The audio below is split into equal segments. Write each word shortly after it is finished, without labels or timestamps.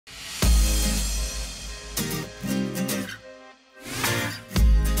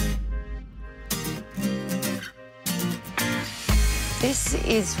This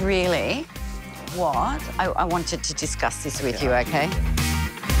is really what I wanted to discuss this with you, okay?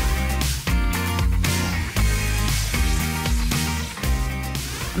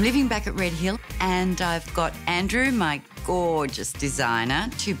 I'm living back at Red Hill and I've got Andrew, my gorgeous designer,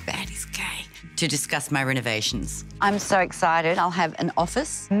 too bad he's gay, to discuss my renovations. I'm so excited. I'll have an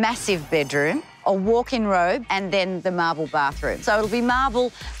office, massive bedroom, a walk-in robe, and then the marble bathroom. So it'll be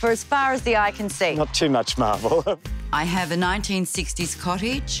marble for as far as the eye can see. Not too much marble. I have a 1960s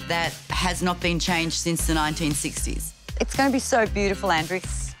cottage that has not been changed since the 1960s. It's going to be so beautiful, Andrew.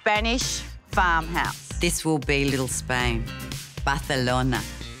 Spanish farmhouse. This will be Little Spain, Barcelona.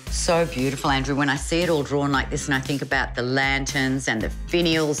 So beautiful, Andrew. When I see it all drawn like this and I think about the lanterns and the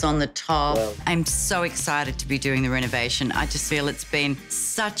finials on the top, well, I'm so excited to be doing the renovation. I just feel it's been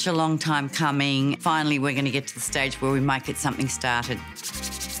such a long time coming. Finally, we're going to get to the stage where we might get something started.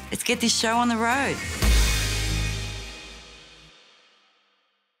 Let's get this show on the road.